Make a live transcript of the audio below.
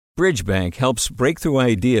Bridgebank helps breakthrough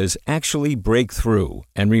ideas actually break through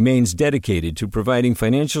and remains dedicated to providing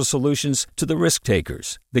financial solutions to the risk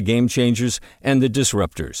takers, the game changers, and the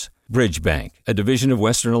disruptors. Bridgebank, a division of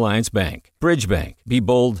Western Alliance Bank. Bridgebank. Be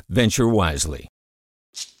bold, venture wisely.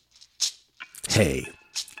 Hey,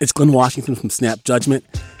 it's Glenn Washington from Snap Judgment.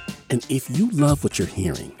 And if you love what you're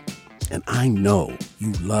hearing, and I know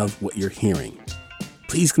you love what you're hearing,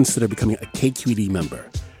 please consider becoming a KQED member.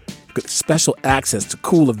 You get special access to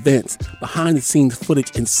cool events, behind-the-scenes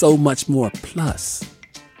footage, and so much more. Plus,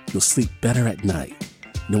 you'll sleep better at night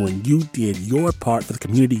knowing you did your part for the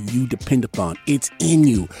community you depend upon. It's in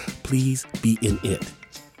you. Please be in it.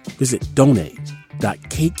 Visit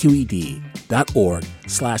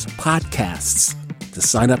donate.kqed.org/podcasts to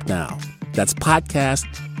sign up now. That's podcast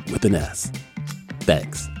with an S.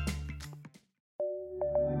 Thanks.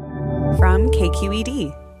 From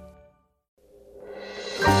KQED.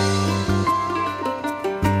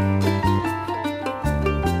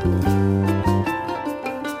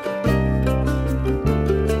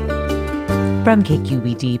 From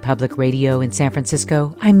KQED Public Radio in San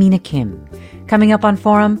Francisco, I'm Mina Kim. Coming up on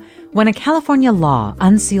Forum, when a California law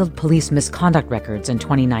unsealed police misconduct records in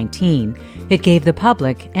 2019, it gave the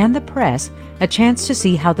public and the press a chance to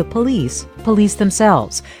see how the police police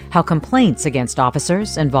themselves, how complaints against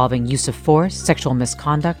officers involving use of force, sexual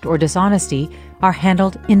misconduct, or dishonesty are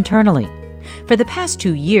handled internally. For the past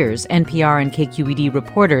 2 years, NPR and KQED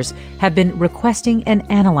reporters have been requesting and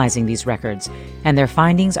analyzing these records, and their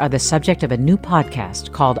findings are the subject of a new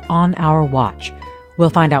podcast called On Our Watch. We'll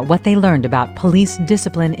find out what they learned about police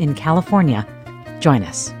discipline in California. Join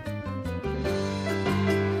us.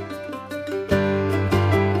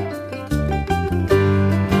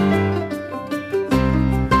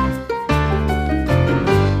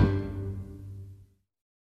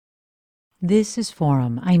 This is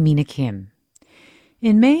Forum. I'm Mina Kim.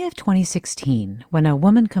 In May of 2016, when a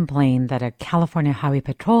woman complained that a California Highway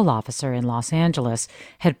Patrol officer in Los Angeles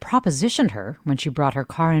had propositioned her when she brought her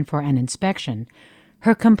car in for an inspection,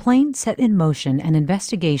 her complaint set in motion an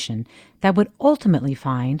investigation that would ultimately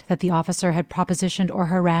find that the officer had propositioned or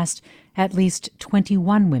harassed at least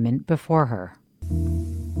 21 women before her.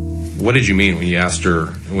 What did you mean when you asked her,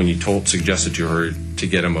 when you suggested to her to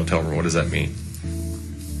get a motel room? What does that mean?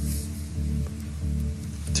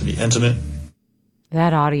 To be intimate.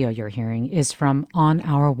 That audio you're hearing is from On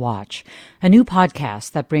Our Watch, a new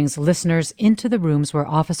podcast that brings listeners into the rooms where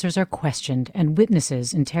officers are questioned and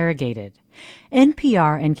witnesses interrogated.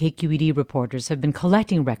 NPR and KQED reporters have been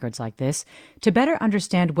collecting records like this to better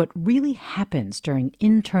understand what really happens during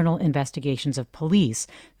internal investigations of police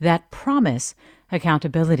that promise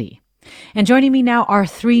accountability. And joining me now are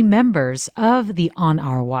 3 members of the On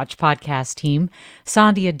Our Watch podcast team.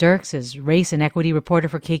 Sandhya Dirks is race and equity reporter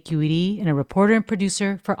for KQED and a reporter and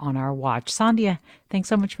producer for On Our Watch. Sandhya, thanks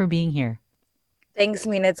so much for being here. Thanks,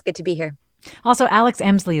 Mina. It's good to be here. Also, Alex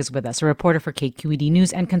Emsley is with us, a reporter for KQED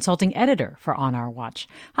News and consulting editor for On Our Watch.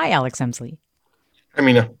 Hi, Alex Emsley. Hi,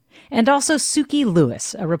 Mina. And also Suki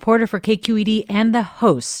Lewis, a reporter for KQED and the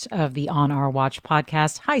host of the On Our Watch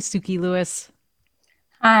podcast. Hi, Suki Lewis.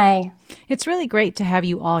 Hi. It's really great to have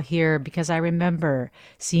you all here because I remember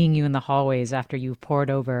seeing you in the hallways after you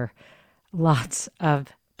poured over lots of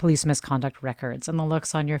police misconduct records and the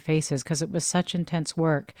looks on your faces because it was such intense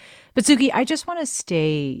work. But Suki, I just want to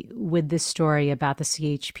stay with this story about the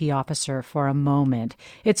CHP officer for a moment.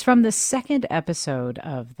 It's from the second episode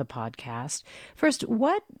of the podcast. First,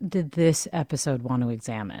 what did this episode want to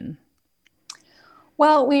examine?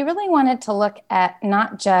 Well, we really wanted to look at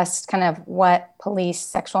not just kind of what police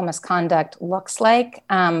sexual misconduct looks like,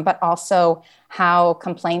 but also how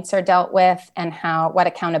complaints are dealt with and what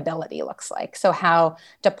accountability looks like. So how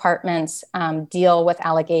departments deal with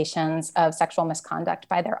allegations of sexual misconduct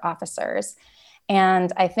by their officers.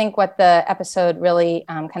 And I think what the episode really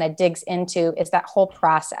kind of digs into is that whole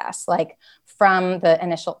process, like from the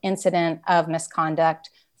initial incident of misconduct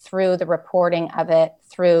through the reporting of it,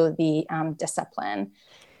 through the discipline.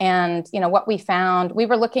 And, what we found, we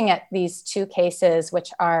were looking at these 2 cases, which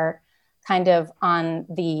are kind of on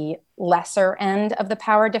the lesser end of the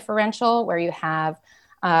power differential, where you have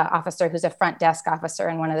an officer who's a front desk officer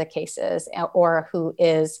in one of the cases, or who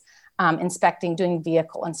is doing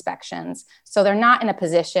vehicle inspections. So they're not in a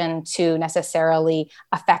position to necessarily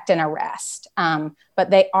affect an arrest, but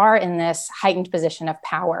they are in this heightened position of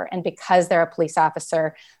power. And because they're a police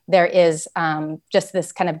officer, there is just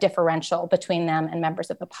this kind of differential between them and members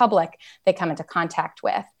of the public they come into contact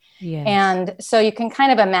with. Yes. And so you can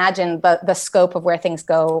kind of imagine the scope of where things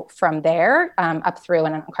go from there up through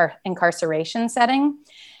an incarceration setting.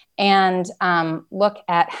 and look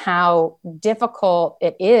at how difficult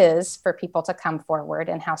it is for people to come forward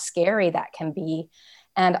and how scary that can be,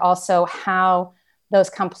 and also how those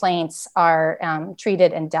complaints are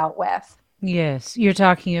treated and dealt with. Yes, you're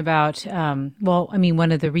talking about,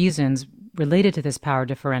 one of the reasons related to this power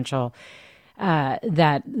differential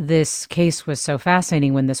that this case was so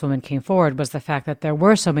fascinating when this woman came forward was the fact that there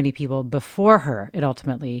were so many people before her, it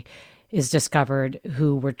ultimately is discovered,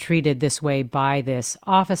 who were treated this way by this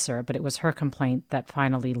officer, but it was her complaint that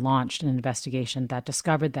finally launched an investigation that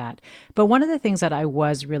discovered that. But one of the things that I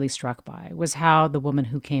was really struck by was how the woman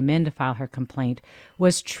who came in to file her complaint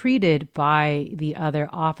was treated by the other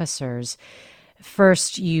officers.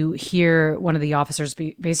 First, you hear one of the officers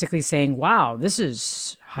basically saying, wow, this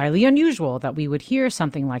is highly unusual that we would hear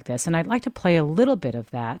something like this. And I'd like to play a little bit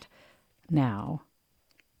of that now.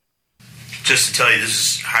 Just to tell you, this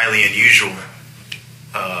is highly unusual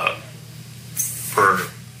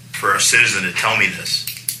for a citizen to tell me this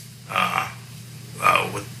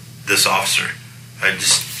with this officer.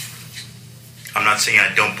 I'm not saying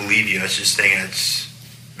I don't believe you. I was just saying it's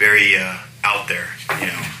very out there.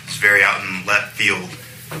 It's very out in left field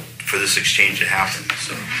for this exchange to happen.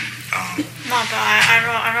 So, no, but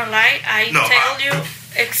I don't lie. I tell you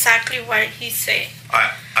exactly what he said.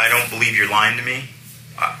 I don't believe you're lying to me.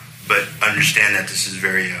 But understand that this is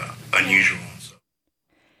very unusual. So.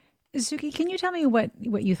 Suki, can you tell me what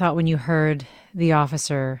you thought when you heard the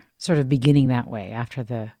officer sort of beginning that way after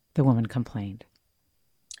the woman complained?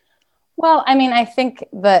 Well, I think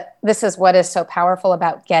that this is what is so powerful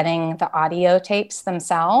about getting the audio tapes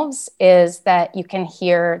themselves, is that you can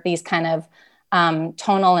hear these kind of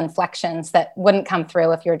tonal inflections that wouldn't come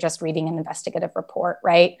through if you're just reading an investigative report,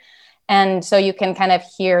 right? And so you can kind of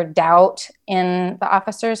hear doubt in the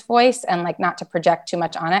officer's voice, and not to project too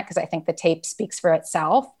much on it, because I think the tape speaks for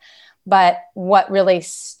itself. But what really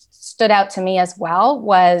stood out to me as well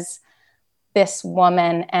was this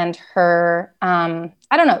woman and her,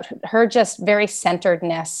 her just very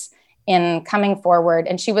centeredness in coming forward.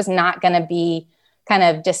 And she was not going to be kind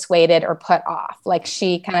of dissuaded or put off.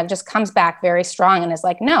 She kind of just comes back very strong and is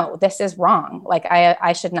like, no, this is wrong.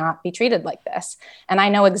 I should not be treated like this. And I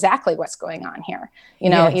know exactly what's going on here,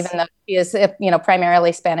 Yes. Even though she is,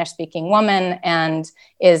 primarily Spanish speaking woman and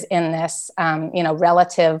is in this,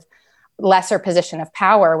 relative lesser position of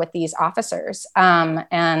power with these officers.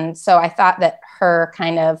 And so I thought that her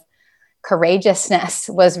kind of courageousness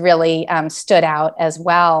was really stood out as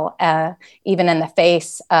well, even in the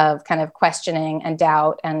face of kind of questioning and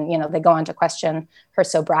doubt. And, they go on to question her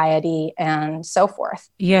sobriety and so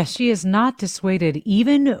forth. Yes, she is not dissuaded,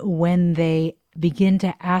 even when they begin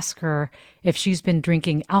to ask her if she's been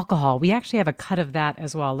drinking alcohol. We actually have a cut of that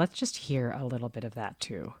as well. Let's just hear a little bit of that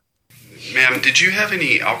too. Ma'am, did you have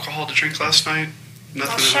any alcohol to drink last night?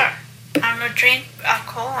 Nothing. Oh, sure. I don't drink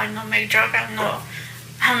alcohol. I don't make drugs.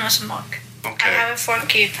 I don't smoke. Okay. I have 4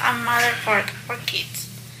 kids. I'm mother for 4 kids.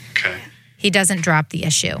 Okay. He doesn't drop the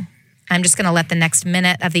issue. I'm just going to let the next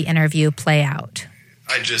minute of the interview play out.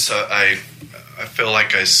 I just, I feel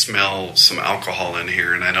like I smell some alcohol in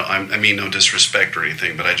here, and I mean no disrespect or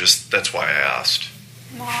anything, but that's why I asked.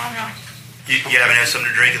 No. You haven't had something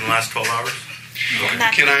to drink in the last 12 hours?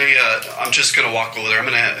 Okay. Can I'm just going to walk over there. I'm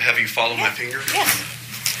going to have you follow my finger. Yes.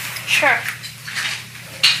 Sure.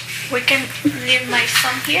 We can leave my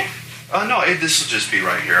son here? No, this will just be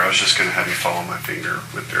right here. I was just going to have you follow my finger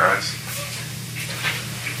with your eyes.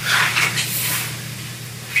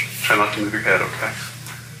 Try not to move your head, okay?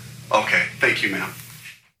 Okay, thank you, ma'am.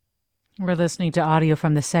 We're listening to audio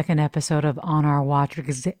from the second episode of On Our Watch,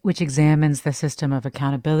 which examines the system of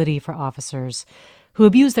accountability for officers who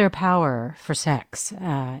abuse their power for sex.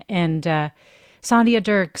 Sandhya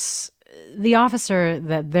Dirks, the officer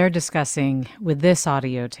that they're discussing with this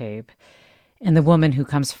audio tape and the woman who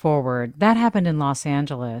comes forward, that happened in Los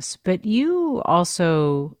Angeles. But you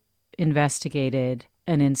also investigated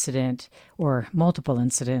an incident or multiple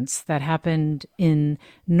incidents that happened in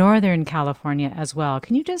Northern California as well.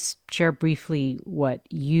 Can you just share briefly what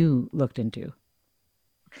you looked into?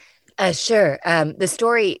 Sure. The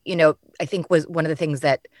story, I think was one of the things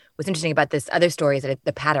that was interesting about this other story is that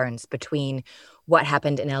the patterns between what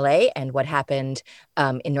happened in LA and what happened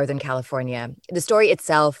in Northern California. The story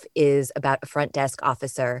itself is about a front desk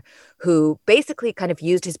officer who basically kind of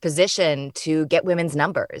used his position to get women's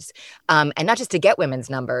numbers. And not just to get women's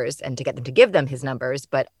numbers and to get them to give them his numbers,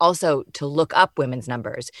 but also to look up women's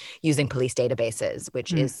numbers using police databases,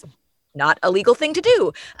 which is not a legal thing to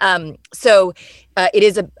do. So it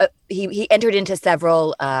is he entered into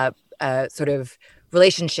several sort of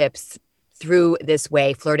relationships through this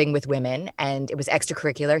way, flirting with women, and it was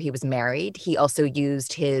extracurricular. He was married. He also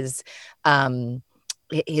used his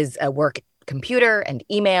work computer and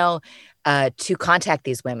email to contact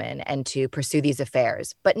these women and to pursue these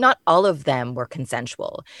affairs. But not all of them were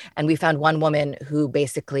consensual. And we found one woman who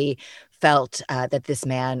basically felt that this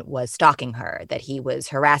man was stalking her, that he was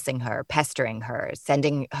harassing her, pestering her,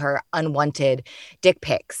 sending her unwanted dick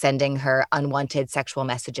pics, sending her unwanted sexual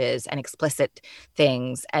messages and explicit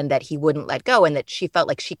things, and that he wouldn't let go, and that she felt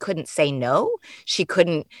like she couldn't say no. She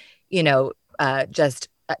couldn't, just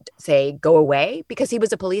say, go away, because he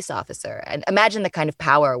was a police officer. And imagine the kind of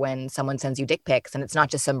power when someone sends you dick pics and it's not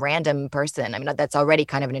just some random person. I mean, that's already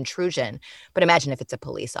kind of an intrusion. But imagine if it's a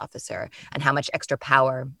police officer and how much extra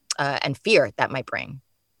power and fear that might bring.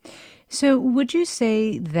 So would you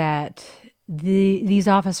say that these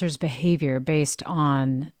officers' behavior based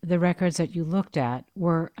on the records that you looked at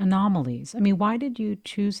were anomalies? I mean, why did you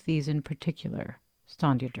choose these in particular,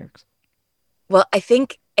 Standia Dirks? Well, I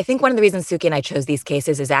think one of the reasons Suki and I chose these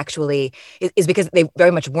cases is because they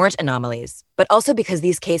very much weren't anomalies, but also because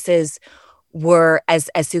these cases were, as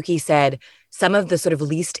Suki said, some of the sort of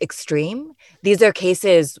least extreme. These are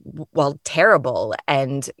cases, while terrible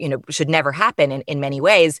and should never happen in many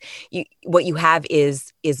ways, what you have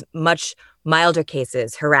is much milder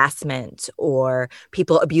cases, harassment or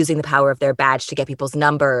people abusing the power of their badge to get people's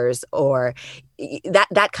numbers or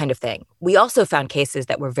that kind of thing. We also found cases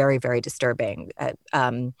that were very, very disturbing,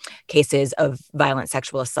 cases of violent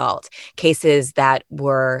sexual assault, cases that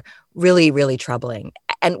were really, really troubling.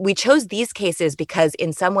 And we chose these cases because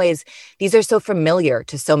in some ways, these are so familiar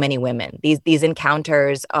to so many women. These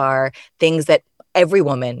encounters are things that every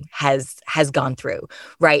woman has gone through,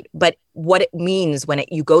 right? But what it means when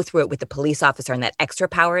you go through it with the police officer and that extra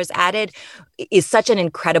power is added is such an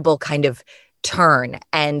incredible kind of turn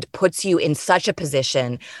and puts you in such a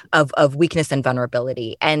position of weakness and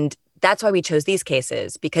vulnerability. And that's why we chose these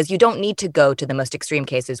cases, because you don't need to go to the most extreme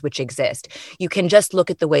cases which exist. You can just look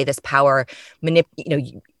at the way this power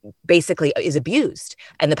basically is abused,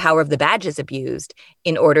 and the power of the badge is abused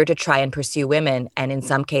in order to try and pursue women, and in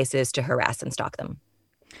some cases to harass and stalk them.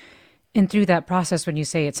 And through that process, when you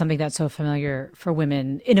say it's something that's so familiar for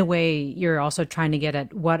women, in a way, you're also trying to get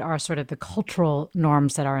at what are sort of the cultural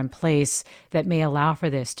norms that are in place that may allow for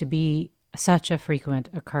this to be such a frequent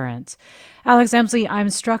occurrence. Alex Emslie, I'm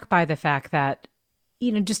struck by the fact that,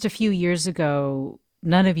 just a few years ago,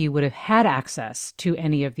 none of you would have had access to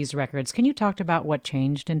any of these records. Can you talk about what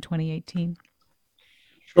changed in 2018?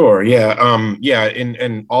 Sure. Yeah.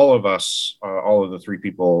 And all of us, all of the three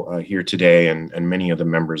people here today and many of the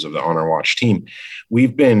members of the Honor Watch team,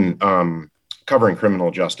 we've been covering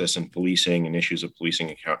criminal justice and policing and issues of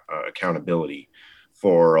policing accountability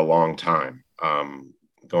for a long time.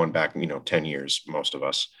 Going back, 10 years, most of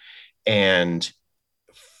us. And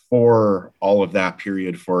for all of that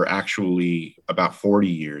period, for actually about 40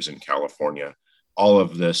 years in California, all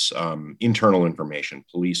of this internal information,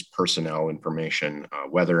 police personnel information,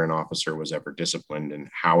 whether an officer was ever disciplined and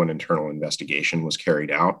how an internal investigation was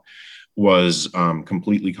carried out, was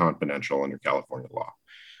completely confidential under California law.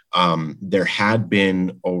 There had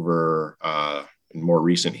been in more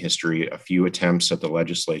recent history, a few attempts at the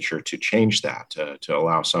legislature to change that, to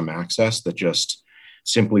allow some access that just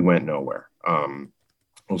simply went nowhere.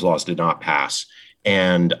 Those laws did not pass.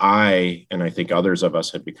 And I think others of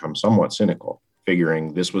us had become somewhat cynical,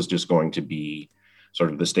 figuring this was just going to be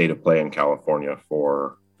sort of the state of play in California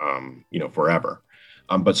for, forever.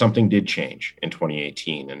 But something did change in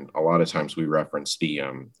 2018. And a lot of times we reference the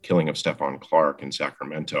killing of Stephon Clark in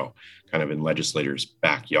Sacramento, kind of in legislators'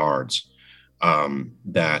 backyards.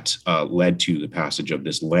 That led to the passage of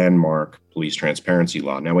this landmark police transparency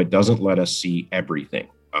law. Now, it doesn't let us see everything,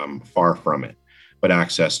 far from it, but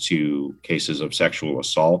access to cases of sexual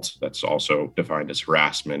assault, that's also defined as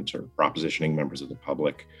harassment or propositioning members of the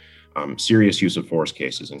public, serious use of force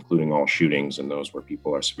cases, including all shootings and those where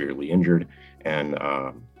people are severely injured, and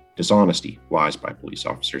dishonesty, lies by police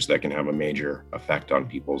officers that can have a major effect on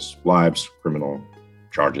people's lives, criminal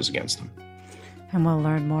charges against them. And we'll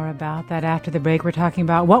learn more about that after the break. We're talking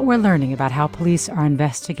about what we're learning about how police are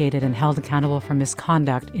investigated and held accountable for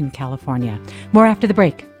misconduct in California. More after the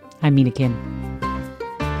break. I'm Mina Kim.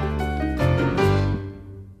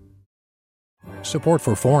 Support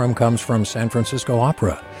for Forum comes from San Francisco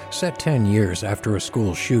Opera. Set 10 years after a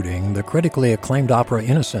school shooting, the critically acclaimed opera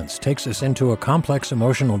Innocence takes us into a complex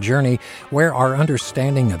emotional journey where our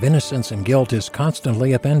understanding of innocence and guilt is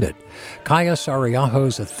constantly upended. Kaya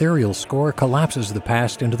Sarayaho's ethereal score collapses the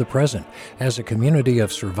past into the present as a community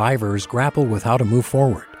of survivors grapple with how to move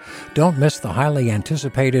forward. Don't miss the highly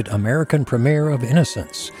anticipated American premiere of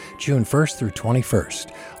Innocence, June 1st through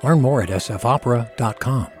 21st. Learn more at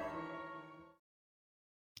sfopera.com.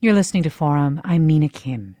 You're listening to Forum. I'm Mina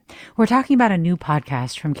Kim. We're talking about a new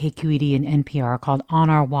podcast from KQED and NPR called On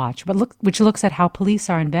Our Watch, which looks at how police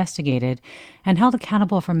are investigated and held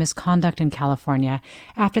accountable for misconduct in California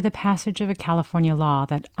after the passage of a California law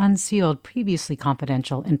that unsealed previously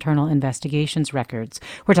confidential internal investigations records.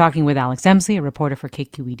 We're talking with Alex Emsley, a reporter for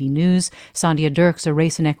KQED News, Sandhya Dirks, a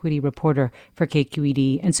race and equity reporter for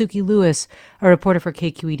KQED, and Suki Lewis, a reporter for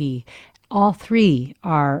KQED. All three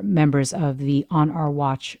are members of the On Our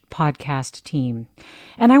Watch podcast team.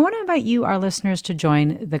 And I want to invite you, our listeners, to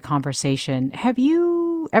join the conversation. Have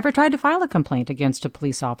you ever tried to file a complaint against a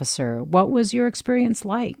police officer? What was your experience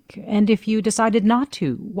like? And if you decided not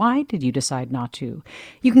to, why did you decide not to?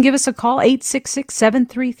 You can give us a call,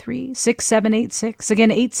 866-733-6786.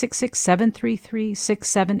 Again,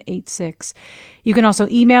 866-733-6786. You can also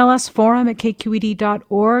email us,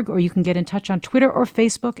 forum@kqed.org, or you can get in touch on Twitter or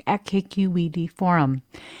Facebook at KQED Forum.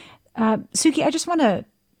 Suki, I just want to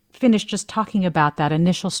finish just talking about that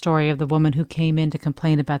initial story of the woman who came in to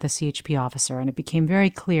complain about the CHP officer, and it became very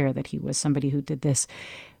clear that he was somebody who did this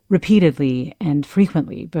repeatedly and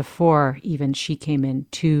frequently before even she came in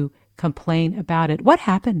to complain about it. What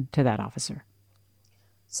happened to that officer?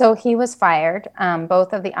 So he was fired.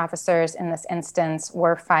 Both of the officers in this instance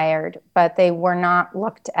were fired, but they were not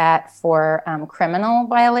looked at for criminal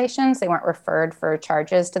violations. They weren't referred for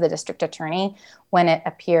charges to the district attorney when it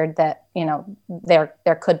appeared that,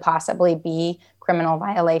 there could possibly be criminal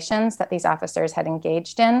violations that these officers had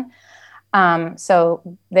engaged in.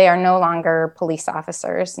 So they are no longer police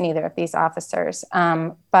officers, neither of these officers.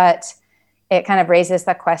 But it kind of raises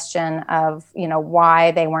the question of,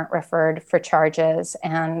 why they weren't referred for charges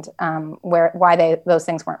and why those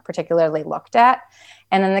things weren't particularly looked at.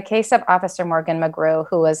 And in the case of Officer Morgan McGrew,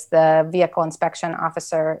 who was the vehicle inspection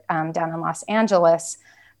officer down in Los Angeles,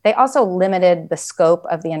 they also limited the scope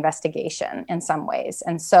of the investigation in some ways.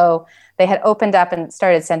 And so they had opened up and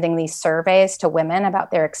started sending these surveys to women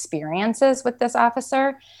about their experiences with this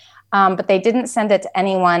officer. But they didn't send it to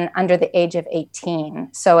anyone under the age of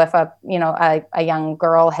 18. So if a young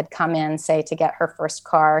girl had come in, say, to get her first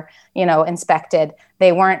car, inspected,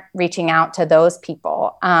 they weren't reaching out to those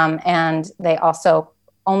people. And they also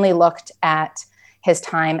only looked at his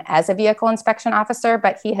time as a vehicle inspection officer,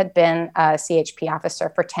 but he had been a CHP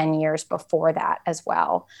officer for 10 years before that as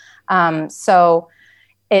well. So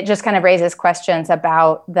it just kind of raises questions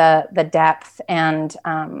about the depth and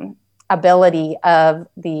ability of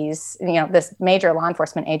these, this major law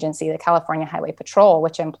enforcement agency, the California Highway Patrol,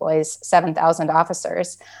 which employs 7,000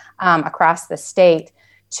 officers across the state,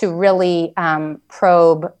 to really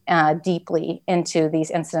probe deeply into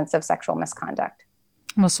these incidents of sexual misconduct.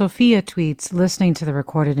 Well, Sophia tweets, listening to the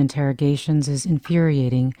recorded interrogations is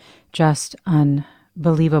infuriating, just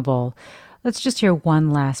unbelievable. Let's just hear one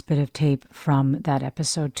last bit of tape from that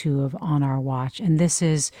episode 2 of On Our Watch. And this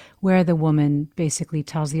is where the woman basically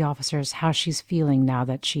tells the officers how she's feeling now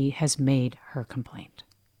that she has made her complaint.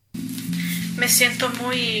 Me siento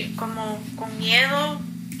muy como con miedo.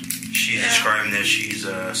 She's describing that she's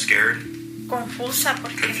scared. Confusa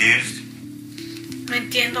porque confused. No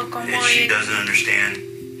entiendo cómo she doesn't understand.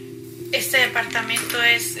 Este departamento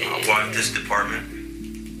es why this department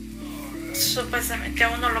supuestamente a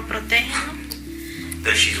uno lo protegen, ¿no?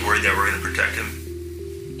 That she's worried that we're going to protect him.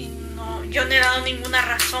 Y no, yo no he dado ninguna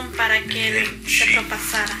razón para que esto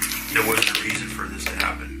pasara. There wasn't a reason for this to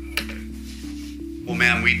happen. Well,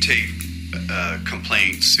 ma'am, we take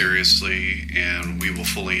complaints seriously, and we will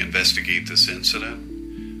fully investigate this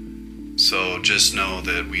incident. So just know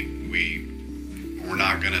that we're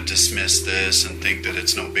not going to dismiss this and think that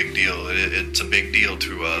it's no big deal. It's a big deal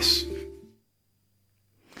to us.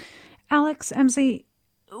 Alex Emsley,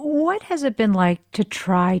 what has it been like to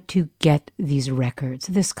try to get these records,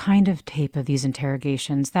 this kind of tape of these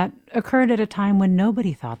interrogations that occurred at a time when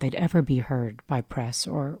nobody thought they'd ever be heard by press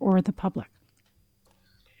or the public?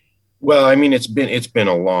 Well, I mean, it's been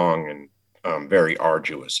a long and very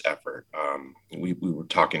arduous effort. We were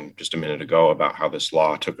talking just a minute ago about how this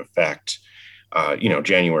law took effect,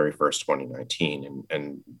 January 1st, 2019.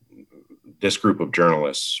 And this group of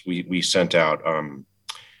journalists, we sent out,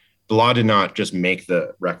 the law did not just make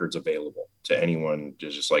the records available to anyone to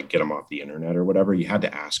just like get them off the internet or whatever. You had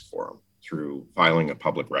to ask for them through filing a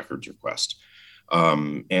public records request.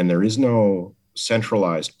 And there is no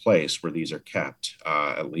centralized place where these are kept,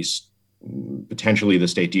 at least potentially the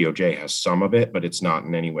state DOJ has some of it, but it's not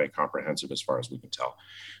in any way comprehensive as far as we can tell.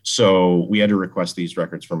 So we had to request these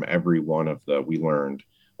records from every one of we learned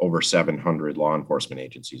over 700 law enforcement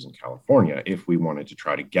agencies in California if we wanted to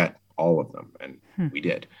try to get all of them, and we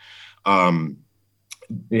did.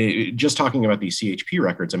 Just talking about these CHP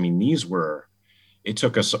records, I mean, it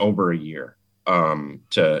took us over a year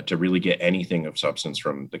to really get anything of substance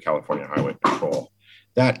from the California Highway Patrol.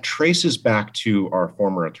 That traces back to our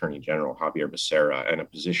former Attorney General, Javier Becerra, and a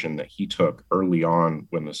position that he took early on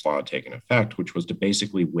when this law had taken effect, which was to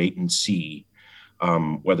basically wait and see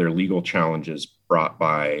whether legal challenges brought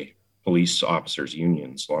by police officers'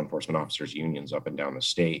 unions, law enforcement officers' unions up and down the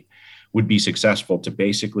state would be successful to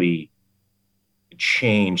basically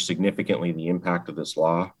change significantly the impact of this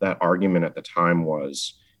law. That argument at the time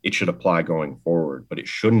was it should apply going forward, but it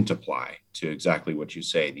shouldn't apply to exactly what you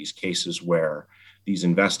say, these cases where these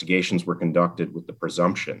investigations were conducted with the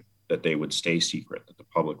presumption that they would stay secret, that the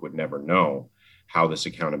public would never know how this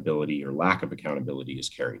accountability or lack of accountability is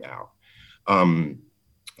carried out.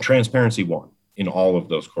 Transparency won in all of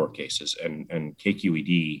those court cases, and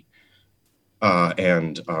KQED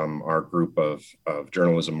and our group of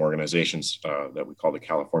journalism organizations that we call the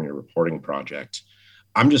California Reporting Project.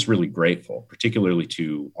 I'm just really grateful, particularly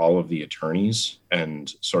to all of the attorneys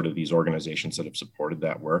and sort of these organizations that have supported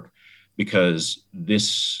that work, because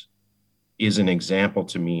this is an example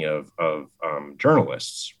to me of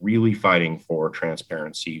journalists really fighting for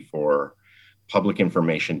transparency, for public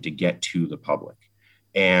information to get to the public.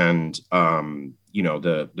 And,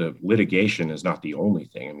 the litigation is not the only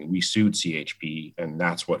thing. I mean, we sued CHP, and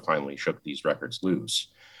that's what finally shook these records loose.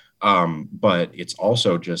 But it's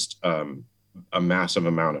also just a massive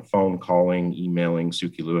amount of phone calling, emailing.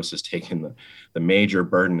 Suki Lewis has taken the major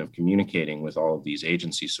burden of communicating with all of these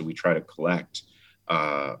agencies. So we try to collect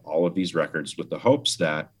all of these records with the hopes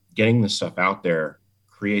that getting this stuff out there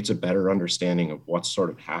creates a better understanding of what's sort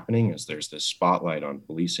of happening as there's this spotlight on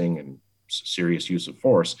policing and serious use of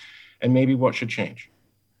force, and maybe what should change.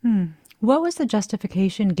 What was the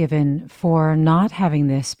justification given for not having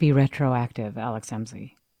this be retroactive, Alex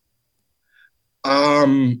Emslie?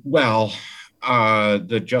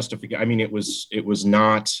 The justification, I mean, it was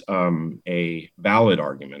not a valid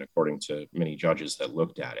argument, according to many judges that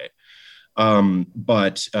looked at it.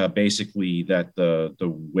 But basically that the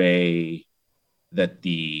way that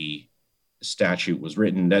the statute was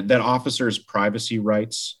written, that officers' privacy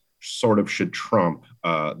rights sort of should trump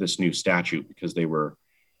this new statute, because they were,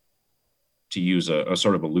 to use a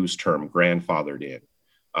sort of a loose term, grandfathered in.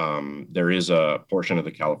 There is a portion of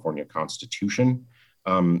the California Constitution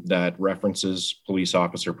that references police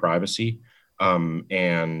officer privacy,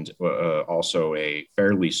 and also a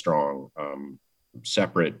fairly strong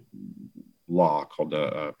separate law called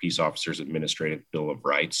the Peace Officers Administrative Bill of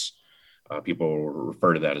Rights. People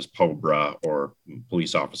refer to that as POBRA, or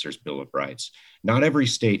Police Officers Bill of Rights. Not every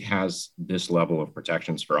state has this level of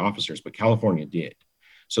protections for officers, but California did.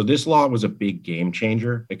 So this law was a big game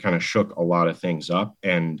changer. It kind of shook a lot of things up,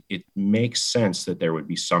 and it makes sense that there would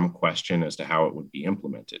be some question as to how it would be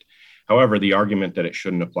implemented. However, the argument that it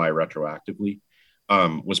shouldn't apply retroactively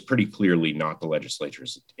was pretty clearly not the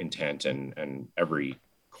legislature's intent, and every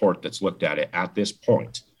court that's looked at it at this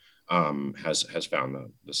point has found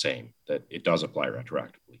the same, that it does apply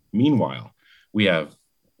retroactively. Meanwhile, we have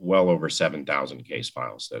well over 7,000 case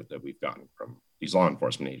files that we've gotten from these law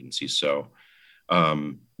enforcement agencies. So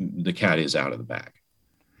the cat is out of the bag.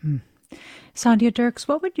 Sandhya Dirks,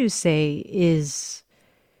 what would you say is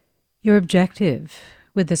your objective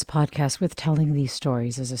with this podcast, with telling these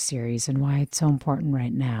stories as a series, and why it's so important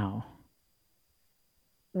right now?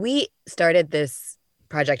 We started this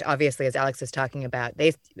project, obviously, as Alex was talking about.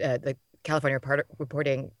 The California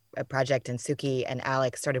Reporting Project and Suki and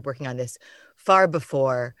Alex started working on this far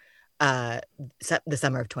before the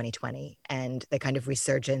summer of 2020 and the kind of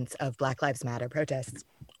resurgence of Black Lives Matter protests,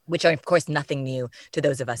 which are, of course, nothing new to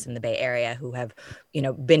those of us in the Bay Area who have,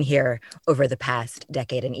 been here over the past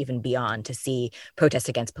decade and even beyond to see protests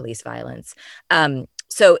against police violence.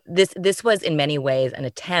 So this was in many ways an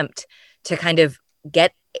attempt to kind of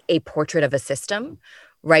get a portrait of a system,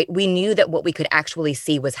 right? We knew that what we could actually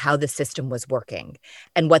see was how the system was working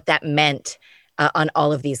and what that meant on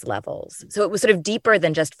all of these levels. So it was sort of deeper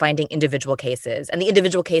than just finding individual cases. And the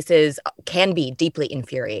individual cases can be deeply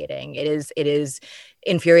infuriating. It is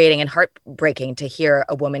infuriating and heartbreaking to hear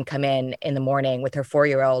a woman come in the morning with her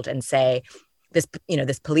 4-year-old and say, this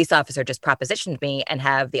police officer just propositioned me, and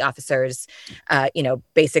have the officers,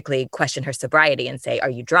 basically question her sobriety and say, are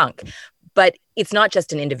you drunk? But it's not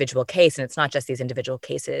just an individual case, and it's not just these individual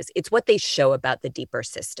cases. It's what they show about the deeper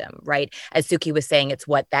system, right? As Suki was saying, it's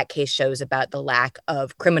what that case shows about the lack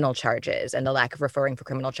of criminal charges and the lack of referring for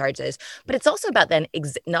criminal charges. But it's also about then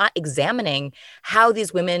not examining how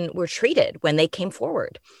these women were treated when they came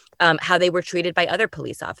forward, how they were treated by other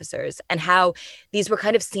police officers, and how these were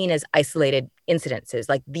kind of seen as isolated incidences.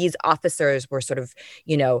 Like these officers were sort of,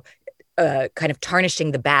 kind of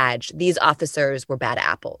tarnishing the badge. These officers were bad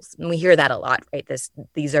apples. And we hear that a lot, right?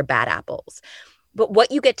 These are bad apples. But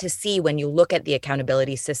what you get to see when you look at the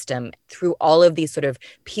accountability system through all of these sort of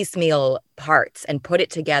piecemeal parts and put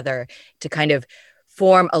it together to kind of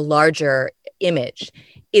form a larger image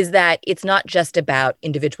is that it's not just about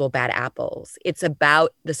individual bad apples. It's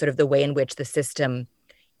about the way in which the system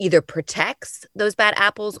either protects those bad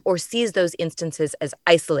apples or sees those instances as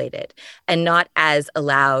isolated and not as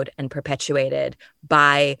allowed and perpetuated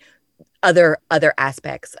by other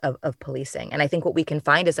aspects of policing. And I think what we can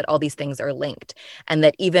find is that all these things are linked, and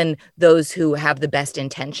that even those who have the best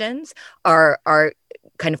intentions are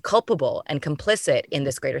kind of culpable and complicit in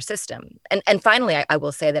this greater system. And finally, I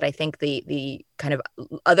will say that I think the kind of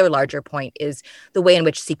other larger point is the way in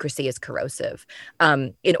which secrecy is corrosive.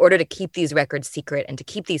 In order to keep these records secret and to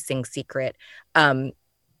keep these things secret,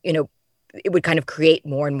 it would kind of create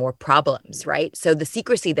more and more problems, right? So the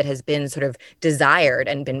secrecy that has been sort of desired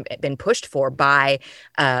and been pushed for by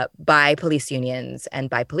police unions and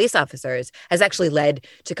by police officers has actually led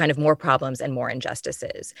to kind of more problems and more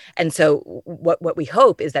injustices. And so what we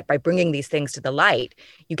hope is that by bringing these things to the light,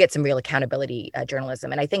 you get some real accountability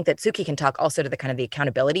journalism. And I think that Suki can talk also to the kind of the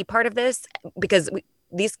accountability part of this, because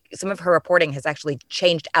some of her reporting has actually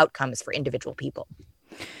changed outcomes for individual people.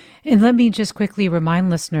 And let me just quickly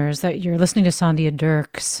remind listeners that you're listening to Sandhya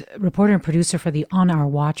Dirks, reporter and producer for the On Our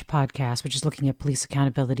Watch podcast, which is looking at police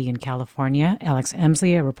accountability in California. Alex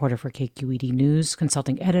Emsley, a reporter for KQED News,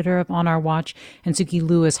 consulting editor of On Our Watch, and Suki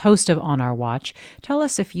Lewis, host of On Our Watch. Tell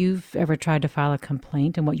us if you've ever tried to file a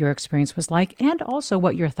complaint and what your experience was like, and also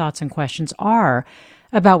what your thoughts and questions are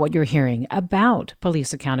about what you're hearing about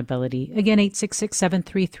police accountability. Again,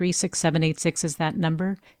 866-733-6786 is that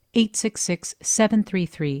number.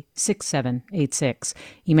 866-733-6786.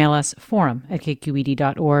 Email us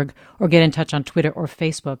forum@kqed.org or get in touch on Twitter or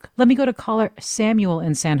Facebook. Let me go to caller Samuel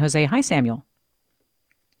in San Jose. Hi, Samuel.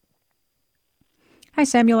 Hi,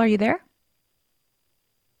 Samuel. Are you there?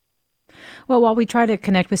 Well, while we try to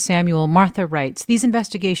connect with Samuel, Martha writes, these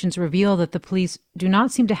investigations reveal that the police do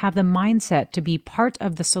not seem to have the mindset to be part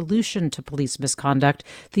of the solution to police misconduct.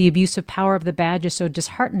 The abuse of power of the badge is so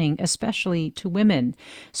disheartening, especially to women.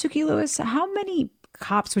 Suki Lewis, how many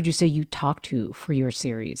cops would you say you talked to for your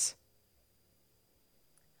series?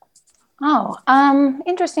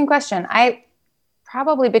 Interesting question. I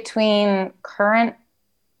probably between current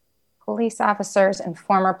police officers and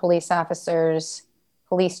former police officers,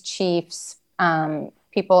 police chiefs,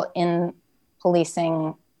 people in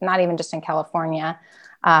policing, not even just in California,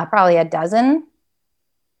 probably a dozen.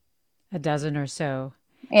 A dozen or so.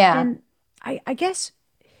 Yeah. And I guess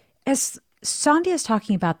as Sandhya is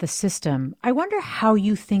talking about the system, I wonder how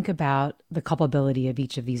you think about the culpability of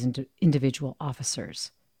each of these individual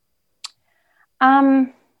officers.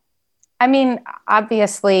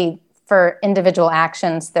 Obviously, for individual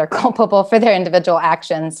actions, they're culpable for their individual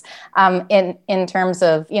actions in terms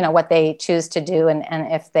of, what they choose to do and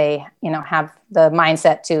if they, have the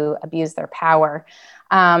mindset to abuse their power.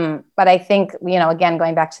 But I think, again,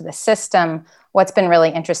 going back to the system, what's been really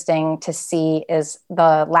interesting to see is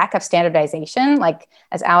the lack of standardization. Like,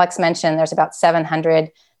 as Alex mentioned, there's about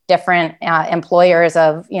 700 different employers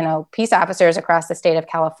of, peace officers across the state of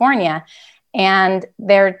California. And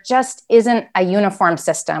there just isn't a uniform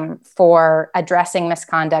system for addressing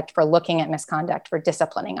misconduct, for looking at misconduct, for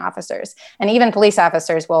disciplining officers. And even police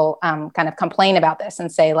officers will kind of complain about this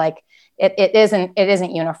and say, like, it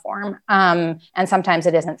isn't uniform. And sometimes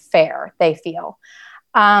it isn't fair, they feel.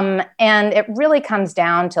 And it really comes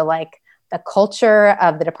down to like the culture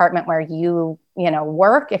of the department where you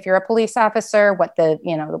work, if you're a police officer, what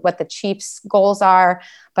the chief's goals are,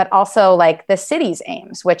 but also like the city's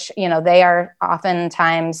aims, which, they are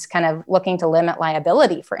oftentimes kind of looking to limit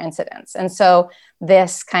liability for incidents. And so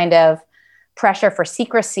this kind of pressure for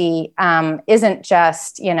secrecy isn't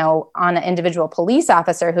just, on an individual police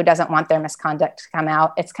officer who doesn't want their misconduct to come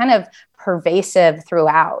out. It's kind of pervasive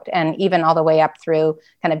throughout, and even all the way up through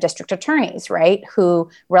kind of district attorneys, right, who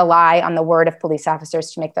rely on the word of police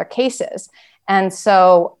officers to make their cases. And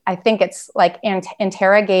so I think it's like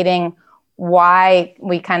interrogating why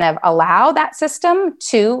we kind of allow that system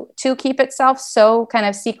to keep itself so kind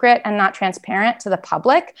of secret and not transparent to the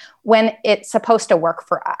public when it's supposed to work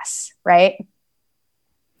for us, right?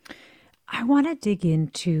 I want to dig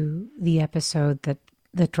into the episode that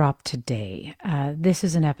dropped today. This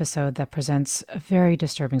is an episode that presents a very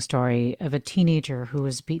disturbing story of a teenager who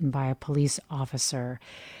was beaten by a police officer.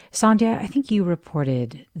 Sandhya, I think you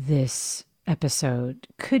reported this episode.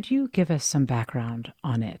 Could you give us some background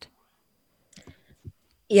on it?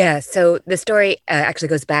 Yeah, so the story actually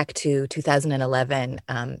goes back to 2011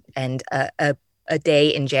 and a day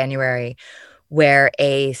in January where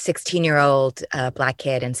a 16-year-old Black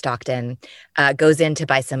kid in Stockton goes in to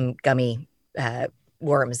buy some gummy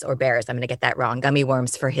worms or bears. I'm going to get that wrong. Gummy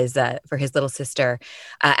worms for his little sister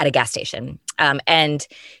at a gas station. And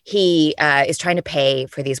he is trying to pay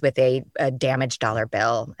for these with a damaged dollar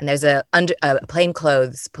bill. And there's a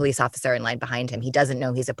plainclothes police officer in line behind him. He doesn't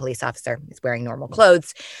know he's a police officer. He's wearing normal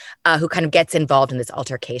clothes, who kind of gets involved in this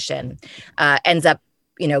altercation, ends up,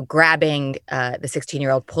 grabbing the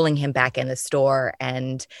 16-year-old, pulling him back in the store,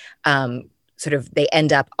 and sort of they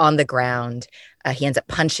end up on the ground. He ends up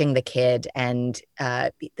punching the kid, and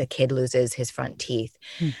the kid loses his front teeth.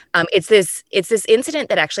 It's this incident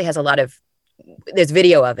that actually has a lot of. There's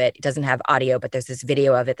video of it. It doesn't have audio, but there's this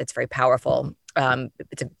video of it that's very powerful.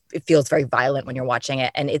 It feels very violent when you're watching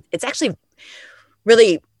it, and it's actually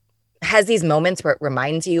really has these moments where it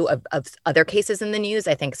reminds you of other cases in the news.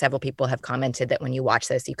 I think several people have commented that when you watch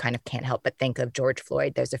this, you kind of can't help but think of George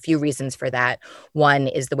Floyd. There's a few reasons for that. One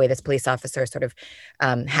is the way this police officer sort of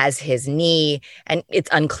has his knee, and it's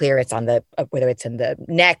unclear it's on the whether it's in the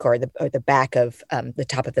neck or the back of the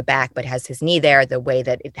top of the back, but has his knee there, the way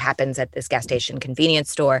that it happens at this gas station convenience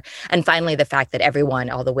store. And finally, the fact that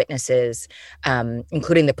all the witnesses,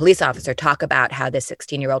 including the police officer, talk about how this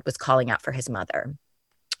 16-year-old was calling out for his mother.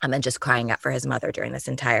 And just crying out for his mother during this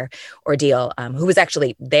entire ordeal, who was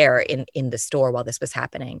actually there in the store while this was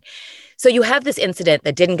happening. So you have this incident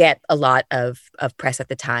that didn't get a lot of press at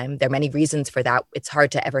the time. There are many reasons for that. It's hard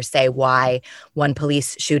to ever say why one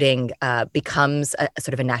police shooting becomes a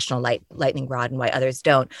sort of a national lightning rod and why others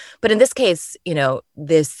don't. But in this case,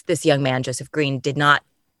 this young man, Joseph Green, did not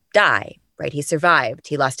die. Right, he survived.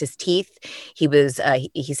 He lost his teeth. He was.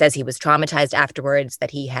 He says he was traumatized afterwards. That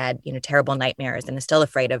he had, terrible nightmares, and is still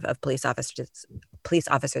afraid of police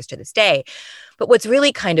officers to this day. But what's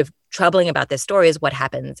really kind of troubling about this story is what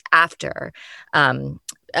happens after. That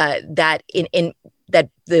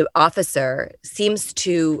the officer seems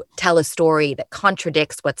to tell a story that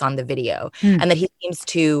contradicts what's on the video, and that he seems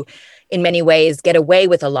to, in many ways, get away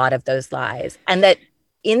with a lot of those lies, and that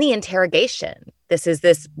in the interrogation. This is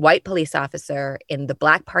this white police officer in the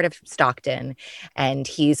Black part of Stockton, and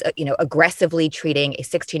he's, aggressively treating a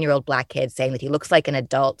 16-year-old Black kid, saying that he looks like an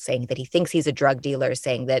adult, saying that he thinks he's a drug dealer,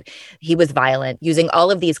 saying that he was violent, using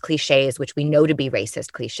all of these cliches, which we know to be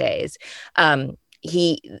racist cliches.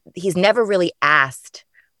 He's never really asked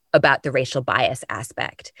about the racial bias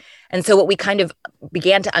aspect. And so what we kind of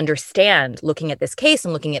began to understand looking at this case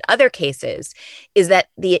and looking at other cases is that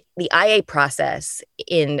the IA process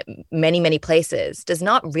in many, many places does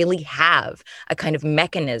not really have a kind of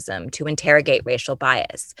mechanism to interrogate racial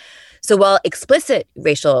bias. So while explicit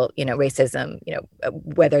racial, racism,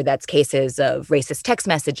 whether that's cases of racist text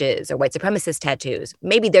messages or white supremacist tattoos,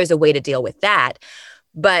 maybe there's a way to deal with that.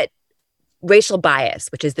 But racial bias,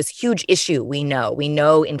 which is this huge issue we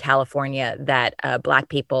know in California that Black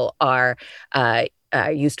people are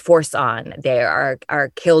used force on, they are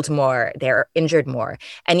killed more, they're injured more,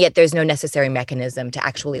 and yet there's no necessary mechanism to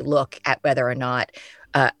actually look at whether or not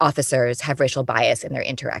officers have racial bias in their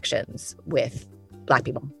interactions with Black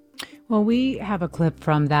people. Well, we have a clip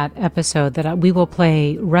from that episode that we will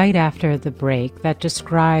play right after the break that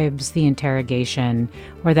describes the interrogation,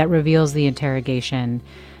 or that reveals the interrogation.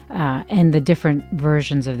 And the different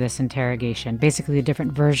versions of this interrogation, basically the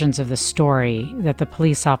different versions of the story that the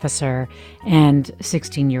police officer and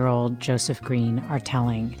 16-year-old Joseph Green are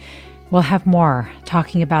telling. We'll have more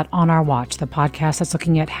talking about On Our Watch, the podcast that's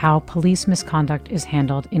looking at how police misconduct is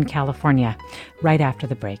handled in California, right after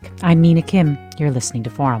the break. I'm Mina Kim. You're listening to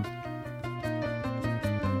Forum.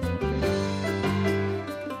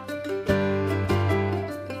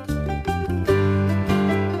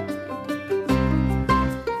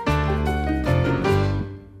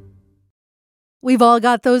 We've all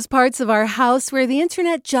got those parts of our house where the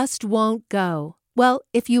internet just won't go. Well,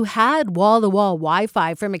 if you had wall-to-wall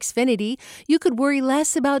Wi-Fi from Xfinity, you could worry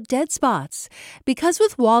less about dead spots. Because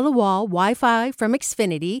with wall-to-wall Wi-Fi from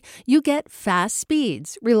Xfinity, you get fast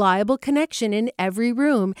speeds, reliable connection in every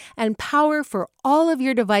room, and power for all of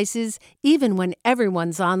your devices, even when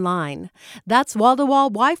everyone's online. That's wall-to-wall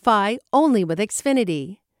Wi-Fi only with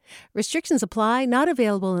Xfinity. Restrictions apply, not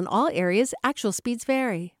available in all areas. Actual speeds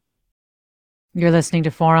vary. You're listening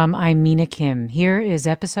to Forum. I'm Mina Kim. Here is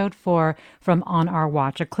episode 4 from On Our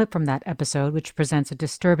Watch, a clip from that episode which presents a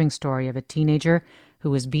disturbing story of a teenager who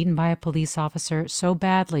was beaten by a police officer so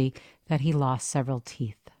badly that he lost several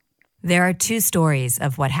teeth. There are 2 stories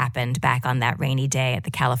of what happened back on that rainy day at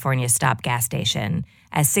the California Stop gas station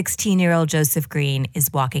as 16-year-old Joseph Green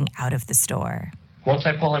is walking out of the store. Once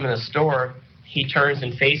I pull him in the store, he turns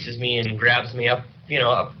and faces me and grabs me up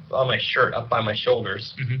on my shirt, up by my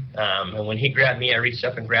shoulders. And when he grabbed me, I reached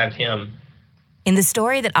up and grabbed him. In the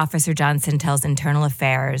story that Officer Johnson tells Internal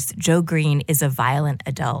Affairs, Joe Green is a violent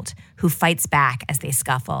adult who fights back as they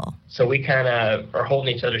scuffle. So we kind of are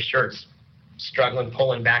holding each other's shirts, struggling,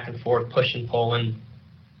 pulling back and forth, pushing, pulling.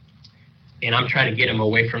 And I'm trying to get him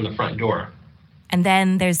away from the front door. And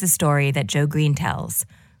then there's the story that Joe Green tells,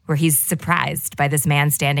 where he's surprised by this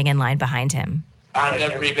man standing in line behind him. I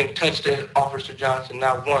never even touched Officer Johnson,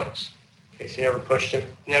 not once. Yes, you never pushed him?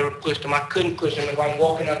 Never pushed him. I couldn't push him if I'm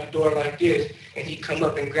walking out the door like this, and he come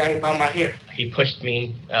up and grab me by my hair. He pushed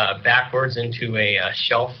me backwards into a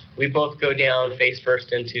shelf. We both go down face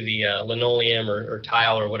first into the linoleum or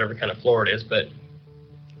tile or whatever kind of floor it is, but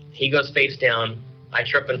he goes face down. I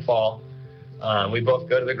trip and fall. We both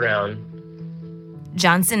go to the ground.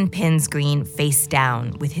 Johnson pins Green face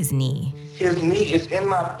down with his knee. His knee is in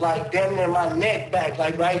my, damn near my neck back,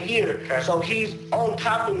 right here. Okay. So he's on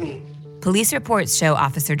top of me. Police reports show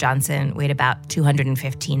Officer Johnson weighed about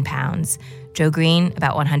 215 pounds. Joe Green,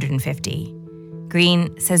 about 150.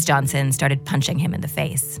 Green says Johnson started punching him in the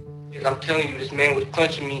face. I'm telling you, this man was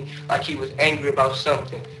punching me like he was angry about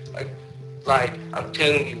something. Like I'm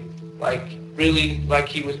telling you, really like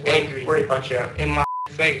he was angry. Where did he punch you at? In my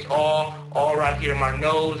face, all right here, my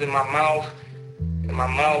nose and my mouth,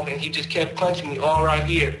 and he just kept punching me all right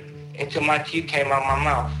here until my teeth came out my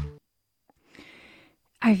mouth.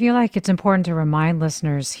 I feel like it's important to remind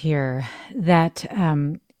listeners here that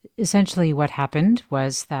essentially what happened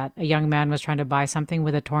was that a young man was trying to buy something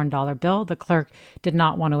with a torn dollar bill. The clerk did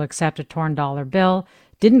not want to accept a torn dollar bill,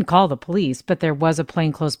 didn't call the police, but there was a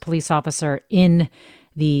plainclothes police officer in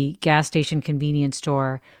the gas station convenience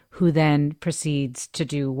store who then proceeds to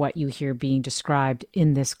do what you hear being described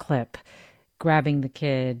in this clip, grabbing the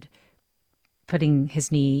kid, putting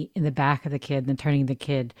his knee in the back of the kid, then turning the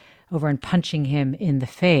kid over and punching him in the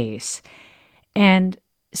face. And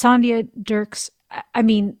Sandhya, Dierks, I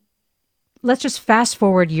mean, let's just fast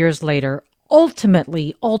forward years later.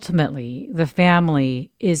 Ultimately, the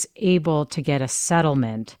family is able to get a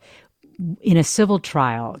settlement in a civil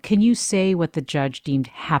trial. Can you say what the judge deemed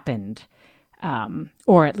happened?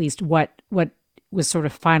 Or at least what was sort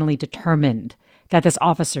of finally determined that this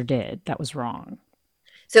officer did that was wrong?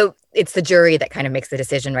 So it's the jury that kind of makes the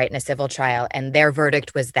decision, right, in a civil trial. And their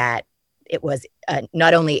verdict was that it was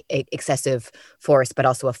not only excessive force, but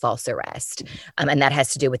also a false arrest. And that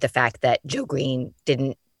has to do with the fact that Joe Green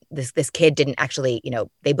this kid didn't actually,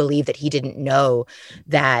 they believe that he didn't know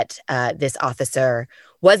that this officer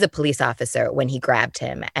was a police officer when he grabbed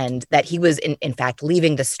him, and that he was in fact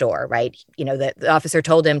leaving the store, right? The officer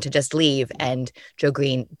told him to just leave, and Joe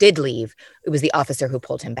Green did leave. It was the officer who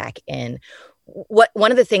pulled him back in.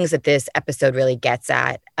 One of the things that this episode really gets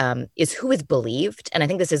at is who is believed. And I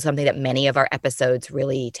think this is something that many of our episodes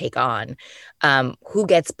really take on. Who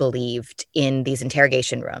gets believed in these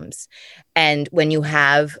interrogation rooms? And when you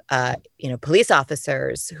have, police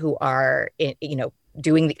officers who are,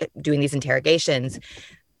 doing these interrogations,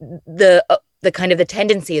 the kind of the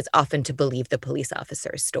tendency is often to believe the police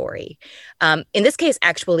officer's story. In this case,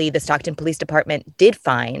 actually, the Stockton Police Department did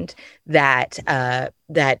find that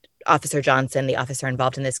that Officer Johnson, the officer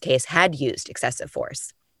involved in this case, had used excessive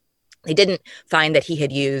force. They didn't find that he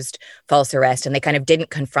had used false arrest, and they kind of didn't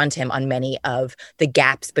confront him on many of the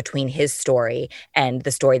gaps between his story and the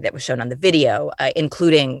story that was shown on the video,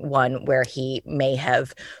 including one where he may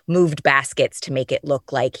have moved baskets to make it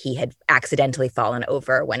look like he had accidentally fallen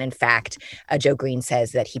over when, in fact, Joe Green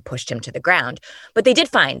says that he pushed him to the ground. But they did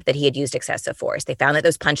find that he had used excessive force. They found that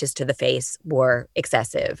those punches to the face were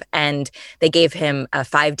excessive, and they gave him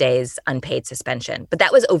 5 days unpaid suspension. But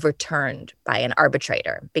that was overturned by an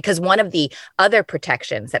arbitrator because one of the other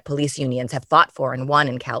protections that police unions have fought for and won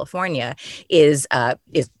in California is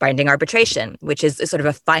binding arbitration, which is sort of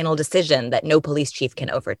a final decision that no police chief can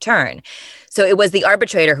overturn. So it was the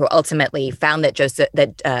arbitrator who ultimately found that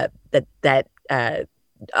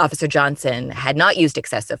Officer Johnson had not used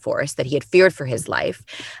excessive force, that he had feared for his life,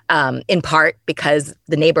 in part because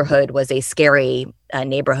the neighborhood was a scary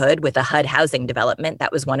neighborhood with a HUD housing development.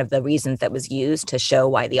 That was one of the reasons that was used to show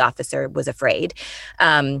why the officer was afraid.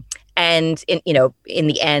 And in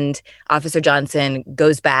the end, Officer Johnson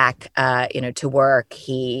goes back, to work.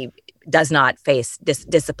 He does not face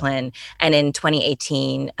discipline. And in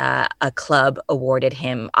 2018, a club awarded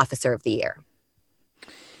him Officer of the Year.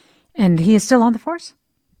 And he is still on the force?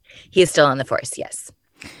 He is still on the force, yes.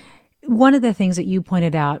 One of the things that you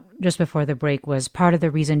pointed out just before the break was part of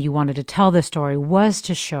the reason you wanted to tell this story was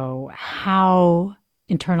to show how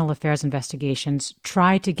internal affairs investigations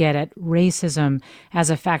try to get at racism as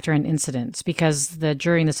a factor in incidents, because the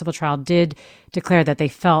jury in the civil trial did declare that they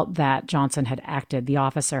felt that Johnson the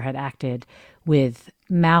officer had acted with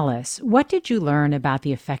malice. What did you learn about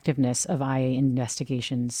the effectiveness of IA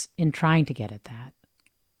investigations in trying to get at that?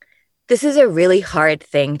 This is a really hard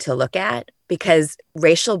thing to look at because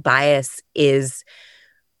racial bias is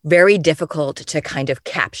very difficult to kind of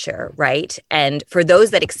capture, right? And for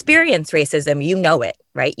those that experience racism, you know it,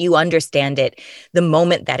 right? You understand it the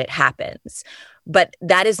moment that it happens. But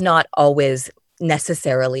that is not always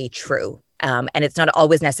necessarily true. And it's not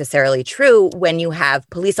always necessarily true when you have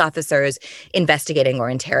police officers investigating or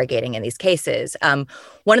interrogating in these cases.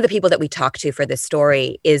 One of the people that we talked to for this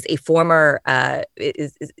story is a former,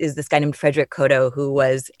 is this guy named Frederick Cotto, who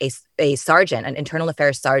was a sergeant, an internal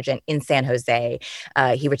affairs sergeant in San Jose.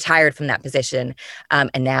 He retired from that position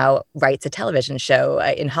and now writes a television show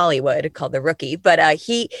in Hollywood called The Rookie. But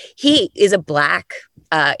he is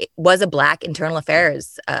was a Black internal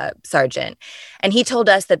affairs sergeant. And he told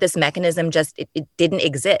us that this mechanism it didn't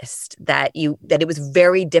exist, that it was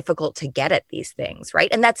very difficult to get at these things, right?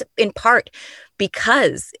 And that's in part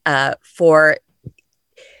because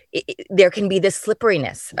there can be this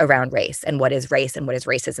slipperiness around race and what is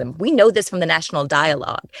racism. We know this from the national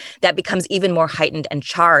dialogue that becomes even more heightened and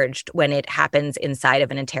charged when it happens inside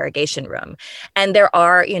of an interrogation room. And there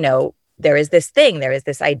is this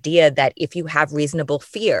idea that if you have reasonable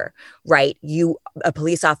fear, right, a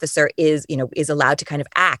police officer is allowed to kind of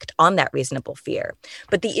act on that reasonable fear.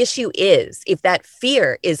 But the issue is, if that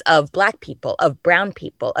fear is of Black people, of brown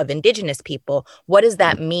people, of Indigenous people, what does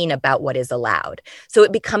that mean about what is allowed? So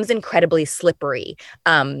it becomes incredibly slippery,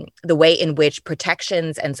 the way in which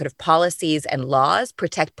protections and sort of policies and laws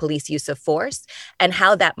protect police use of force, and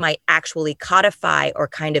how that might actually codify or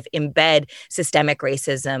kind of embed systemic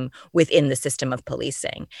racism within the system of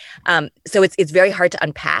policing. So it's very hard to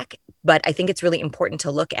unpack, but I think it's really important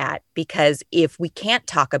to look at, because if we can't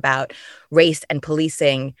talk about race and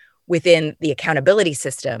policing within the accountability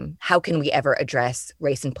system, how can we ever address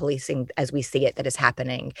race and policing as we see it, that is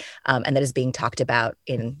happening and that is being talked about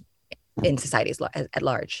in societies at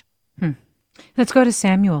large? Let's go to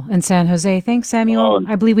Samuel in San Jose. Thanks, Samuel.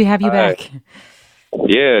 I believe we have you back.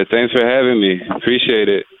 Yeah, thanks for having me. Appreciate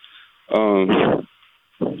it.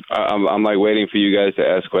 I'm like waiting for you guys to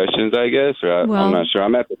ask questions, I guess, or I'm not sure.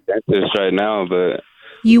 I'm at the dentist right now, but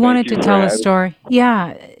you wanted to tell a story.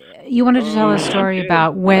 Yeah, you wanted to tell a story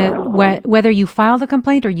about whether you filed a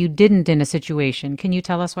complaint or you didn't in a situation. Can you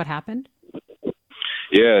tell us what happened?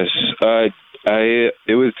 Yes, it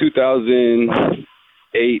was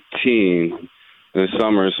 2018, the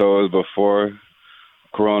summer, so it was before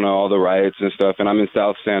Corona, all the riots and stuff, and I'm in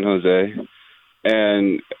South San Jose.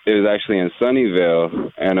 And it was actually in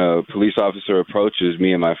Sunnyvale, and a police officer approaches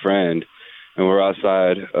me and my friend, and we're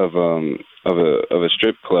outside of a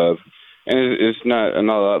strip club, and it's not a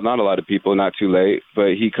lot of people, not too late,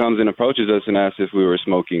 but he comes and approaches us and asks if we were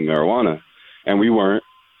smoking marijuana, and we weren't.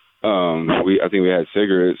 I think we had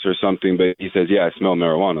cigarettes or something, but he says, "Yeah, I smell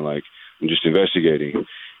marijuana. Like, I'm just investigating."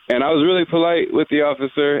 And I was really polite with the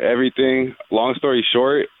officer. Everything. Long story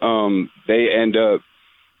short, they end up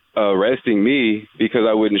arresting me because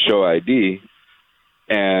I wouldn't show ID,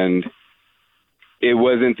 and it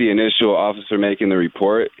wasn't the initial officer making the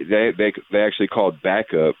report. They actually called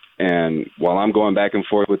backup, and while I'm going back and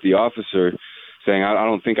forth with the officer saying I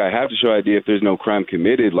don't think I have to show ID if there's no crime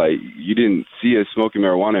committed, like, you didn't see us smoking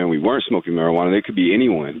marijuana and we weren't smoking marijuana. They could be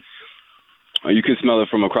anyone. You could smell it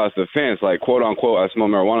from across the fence, like, quote unquote, I smell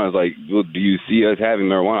marijuana. I was like, well, do you see us having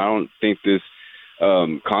marijuana? I don't think this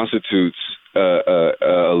constitutes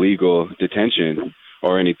illegal detention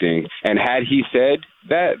or anything. And had he said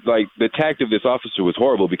that, like, the tact of this officer was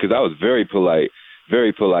horrible, because I was very polite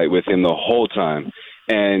with him the whole time.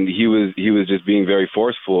 and he was just being very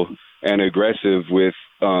forceful and aggressive with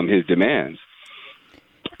his demands.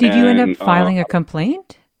 Did you end up filing a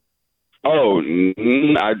complaint? Oh,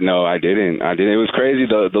 no, I didn't. It was crazy.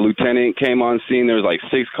 The lieutenant came on scene. There was like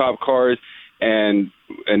 6 cop cars. And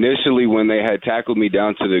initially when they had tackled me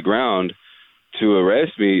down to the ground to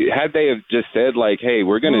arrest me, had they have just said like, hey,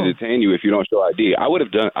 we're going to detain you if you don't show ID, I would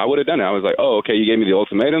have done it. I was like, oh, okay, you gave me the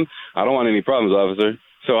ultimatum. I don't want any problems, officer.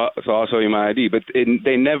 So I'll show you my ID. But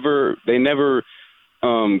they never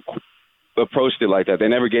approached it like that. They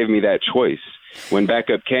never gave me that choice. When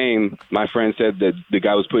backup came, my friend said that the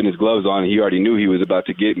guy was putting his gloves on. And he already knew he was about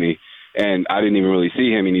to get me, and I didn't even really see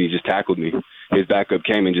him, and he just tackled me. His backup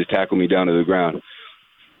came and just tackled me down to the ground.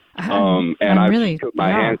 And I really put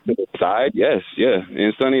my hands to the side. Yes,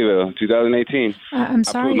 in Sunnyvale, 2018. I'm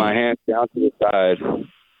sorry. I put my hands down to the side,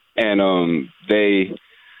 and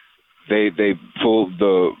they pulled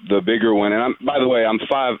the bigger one. And by the way, I'm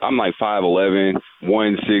like 5'11",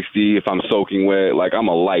 160. If I'm soaking wet, like I'm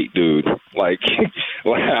a light dude. Like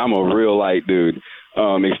I'm a real light dude.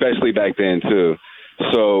 Especially back then too.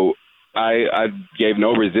 So I gave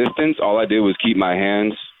no resistance. All I did was keep my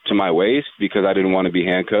hands to my waist because I didn't want to be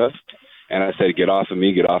handcuffed. And I said, get off of me.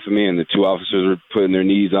 And the 2 officers were putting their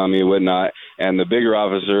knees on me and whatnot. And the bigger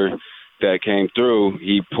officer that came through,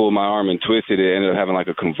 he pulled my arm and twisted it, ended up having like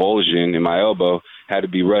a convulsion in my elbow, had to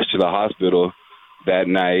be rushed to the hospital that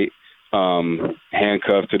night,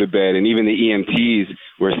 handcuffed to the bed. And even the EMTs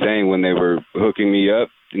were saying when they were hooking me up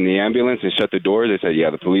in the ambulance and shut the doors, they said, yeah,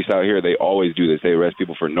 the police out here, they always do this. They arrest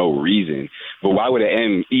people for no reason. But why would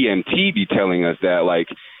an EMT be telling us that?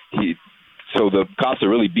 So the cops are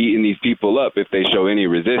really beating these people up if they show any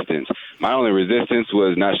resistance. My only resistance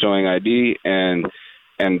was not showing ID, and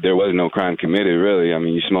there was no crime committed, really. I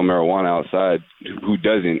mean, you smell marijuana outside. Who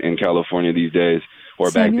doesn't in California these days, or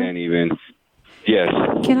Samuel? Back then even? Yes.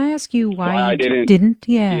 Can I ask you why you didn't?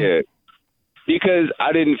 Yeah. Because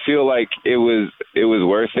I didn't feel like it was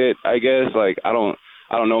worth it, I guess. Like, I don't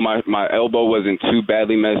know, my elbow wasn't too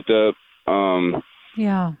badly messed up.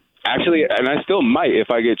 Yeah. Actually, and I still might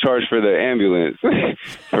if I get charged for the ambulance,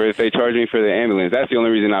 or if they charge me for the ambulance. That's the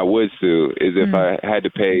only reason I would sue, is if I had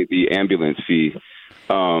to pay the ambulance fee.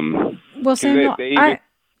 Well, Samuel,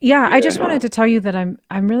 I just wanted to tell you that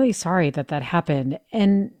I'm really sorry that happened,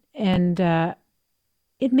 and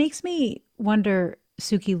it makes me wonder,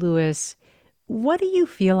 Suki Lewis, what do you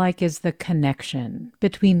feel like is the connection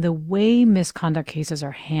between the way misconduct cases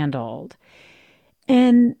are handled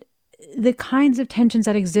and the kinds of tensions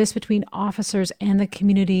that exist between officers and the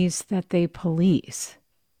communities that they police?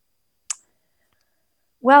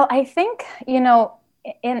 Well, I think,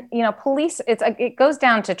 police, it goes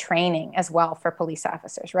down to training as well for police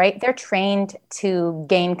officers, right? They're trained to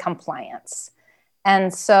gain compliance.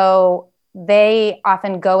 And so they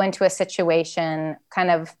often go into a situation kind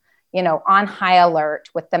of, on high alert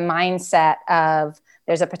with the mindset of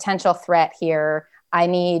there's a potential threat here. I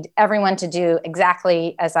need everyone to do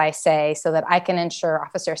exactly as I say so that I can ensure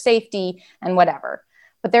officer safety and whatever.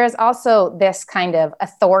 But there is also this kind of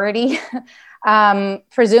authority,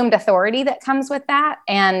 presumed authority that comes with that.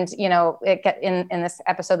 And, in this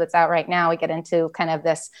episode that's out right now, we get into kind of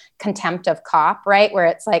this contempt of cop, right? Where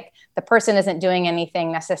it's like the person isn't doing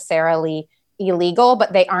anything necessarily illegal,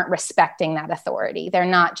 but they aren't respecting that authority. They're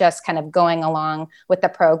not just kind of going along with the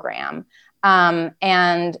program.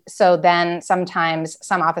 And so then sometimes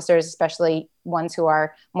some officers, especially ones who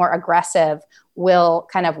are more aggressive, will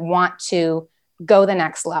kind of want to go the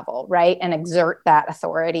next level, right? And exert that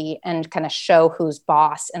authority and kind of show who's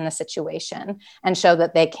boss in the situation and show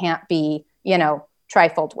that they can't be,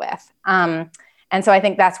 trifled with. And so I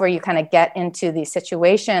think that's where you kind of get into these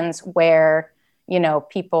situations where,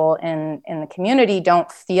 people in the community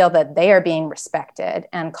don't feel that they are being respected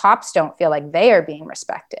and cops don't feel like they are being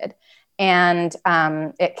respected. And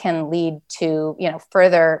it can lead to,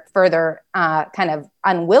 further kind of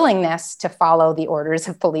unwillingness to follow the orders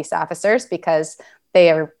of police officers because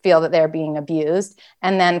they feel that they're being abused.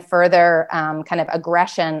 And then further kind of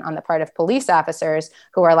aggression on the part of police officers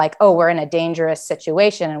who are like, oh, we're in a dangerous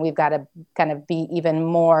situation and we've got to kind of be even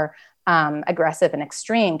more aggressive and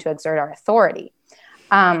extreme to exert our authority.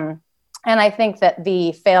 And I think that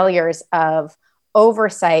the failures of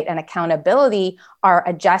oversight and accountability are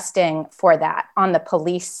adjusting for that on the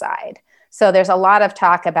police side. So there's a lot of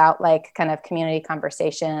talk about like kind of community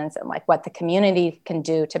conversations and like what the community can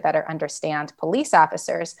do to better understand police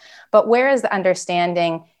officers. But where is the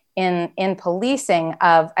understanding in policing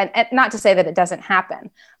of, and not to say that it doesn't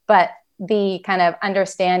happen, but the kind of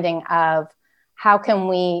understanding of how can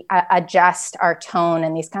we adjust our tone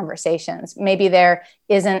in these conversations? Maybe there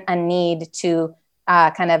isn't a need to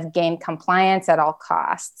kind of gain compliance at all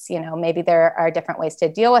costs. Maybe there are different ways to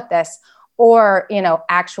deal with this, or,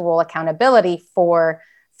 actual accountability for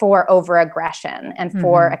overaggression and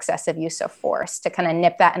for excessive use of force, to kind of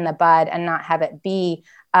nip that in the bud and not have it be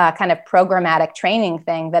a kind of programmatic training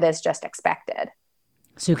thing that is just expected.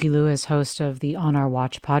 Sukey Lewis, host of the On Our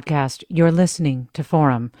Watch podcast. You're listening to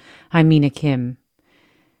Forum. I'm Mina Kim.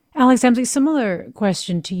 Alex Emsley, similar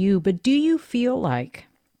question to you, but do you feel like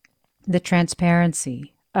the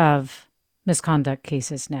transparency of misconduct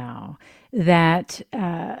cases now, that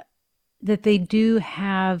they do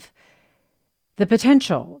have the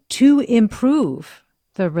potential to improve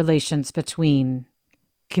the relations between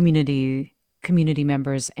community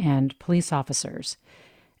members and police officers,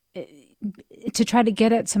 to try to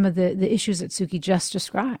get at some of the issues that Sukey just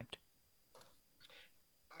described?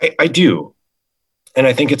 I do. And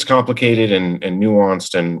I think it's complicated and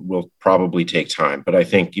nuanced and will probably take time. But I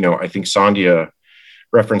think Sandhya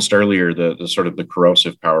referenced earlier the sort of the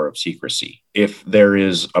corrosive power of secrecy. If there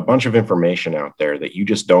is a bunch of information out there that you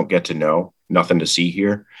just don't get to know, nothing to see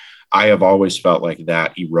here, I have always felt like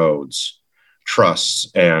that erodes trusts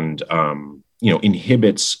and,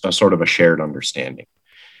 inhibits a sort of a shared understanding.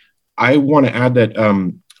 I want to add that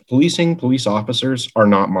police officers are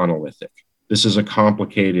not monolithic. This is a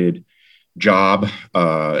complicated job,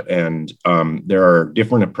 and there are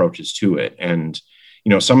different approaches to it. And, a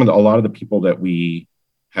lot of the people that we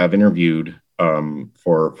have interviewed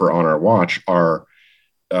for On Our Watch are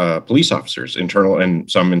police officers,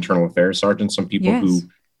 some internal affairs sergeants, some people who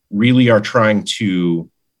really are trying to,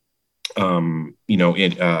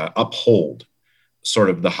 uphold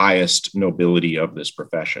sort of the highest nobility of this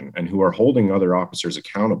profession, and who are holding other officers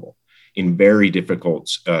accountable in very difficult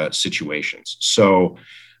situations. So,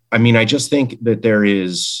 I just think that there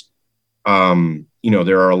is,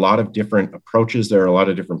 there are a lot of different approaches. There are a lot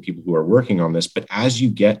of different people who are working on this. But as you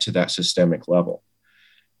get to that systemic level,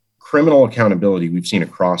 criminal accountability, we've seen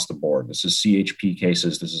across the board. This is CHP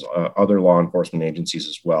cases. This is other law enforcement agencies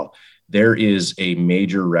as well. There is a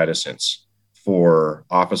major reticence for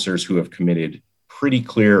officers who have committed pretty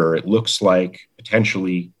clear, or it looks like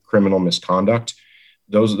potentially criminal misconduct.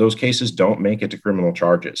 Those cases don't make it to criminal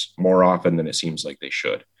charges more often than it seems like they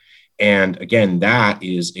should. And again, that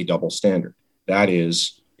is a double standard. That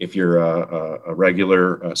is, if you're a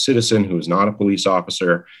regular citizen who is not a police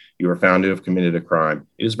officer, you are found to have committed a crime,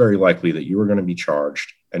 it is very likely that you are going to be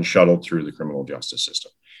charged and shuttled through the criminal justice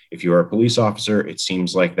system. If you are a police officer, it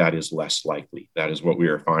seems like that is less likely. That is what we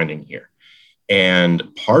are finding here.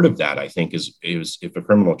 And part of that, I think, is if a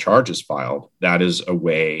criminal charge is filed, that is a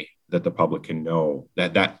way that the public can know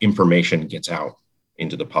that information gets out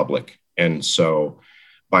into the public. And so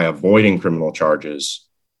by avoiding criminal charges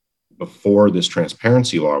before this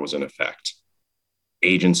transparency law was in effect,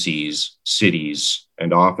 agencies, cities,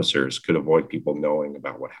 and officers could avoid people knowing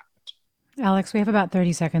about what happened. Alex, we have about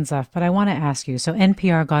 30 seconds left, but I want to ask you, so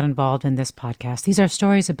NPR got involved in this podcast. These are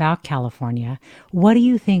stories about California. What do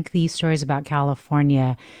you think these stories about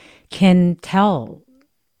California can tell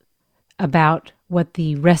about what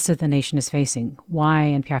the rest of the nation is facing?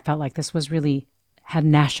 Why NPR felt like this was really had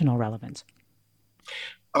national relevance?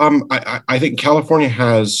 I think California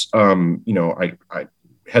has, I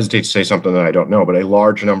hesitate to say something that I don't know, but a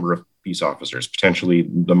large number of peace officers, potentially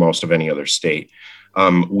the most of any other state.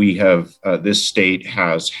 This state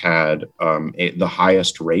has had the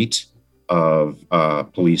highest rate of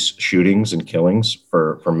police shootings and killings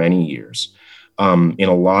for many years. In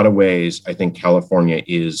a lot of ways, I think California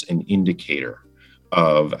is an indicator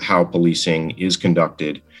of how policing is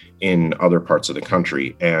conducted in other parts of the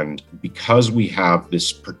country. And because we have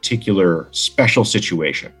this particular special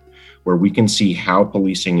situation where we can see how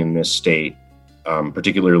policing in this state,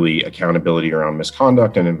 particularly accountability around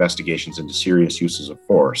misconduct and investigations into serious uses of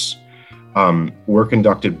force, were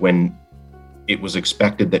conducted when it was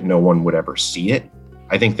expected that no one would ever see it.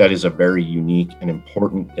 I think that is a very unique and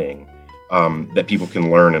important thing that people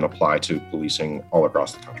can learn and apply to policing all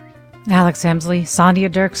across the country. Alex Emsley,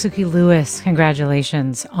 Sandhya Dirk, Sukey Lewis,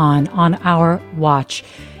 congratulations on Our Watch.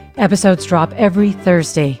 Episodes drop every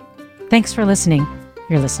Thursday. Thanks for listening.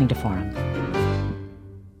 You're listening to Forum.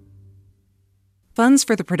 Funds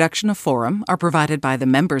for the production of Forum are provided by the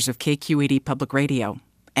members of KQED Public Radio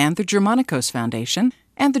and the Germanicos Foundation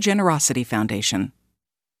and the Generosity Foundation.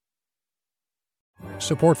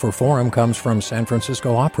 Support for Forum comes from San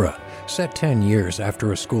Francisco Opera. Set 10 years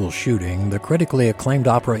after a school shooting, the critically acclaimed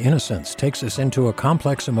opera Innocence takes us into a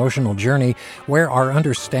complex emotional journey where our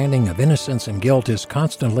understanding of innocence and guilt is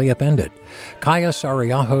constantly upended. Kaya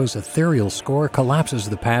Sariaho's ethereal score collapses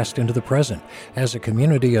the past into the present as a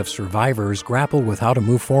community of survivors grapple with how to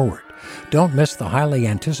move forward. Don't miss the highly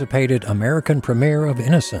anticipated American premiere of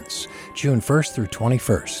Innocence, June 1st through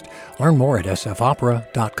 21st. Learn more at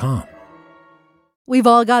sfopera.com. We've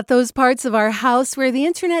all got those parts of our house where the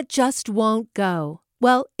internet just won't go.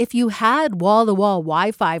 Well, if you had wall-to-wall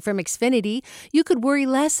Wi-Fi from Xfinity, you could worry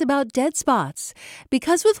less about dead spots.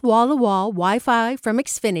 Because with wall-to-wall Wi-Fi from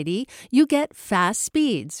Xfinity, you get fast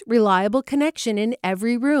speeds, reliable connection in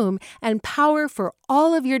every room, and power for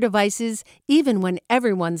all of your devices, even when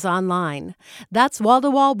everyone's online. That's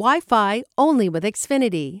wall-to-wall Wi-Fi only with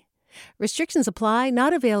Xfinity. Restrictions apply,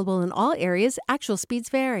 not available in all areas. Actual speeds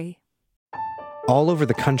vary. All over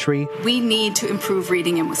the country, we need to improve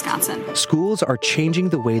reading in Wisconsin. Schools are changing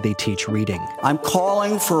the way they teach reading. I'm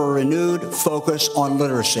calling for a renewed focus on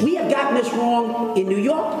literacy. We have gotten this wrong in New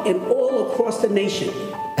York and all across the nation.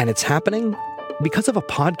 And it's happening because of a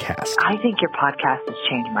podcast. I think your podcast has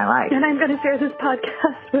changed my life. And I'm going to share this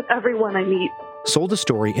podcast with everyone I meet. Sold a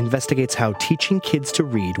Story investigates how teaching kids to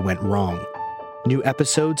read went wrong. New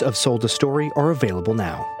episodes of Sold a Story are available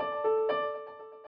now.